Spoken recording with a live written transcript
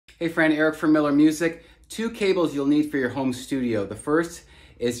Hey friend, Eric from Miller Music. Two cables you'll need for your home studio. The first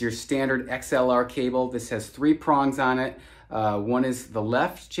is your standard XLR cable. This has 3 prongs on it. One is the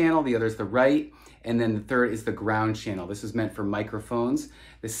left channel, the other is the right, and then the third is the ground channel. This is meant for microphones.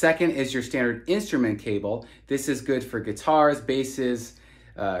 The second is your standard instrument cable. This is good for guitars, basses,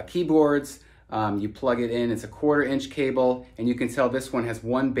 keyboards. You plug it in, it's a 1/4 inch cable, and you can tell this one has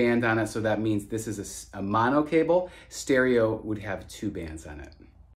 1 band on it, so that means this is a mono cable. Stereo would have 2 bands on it.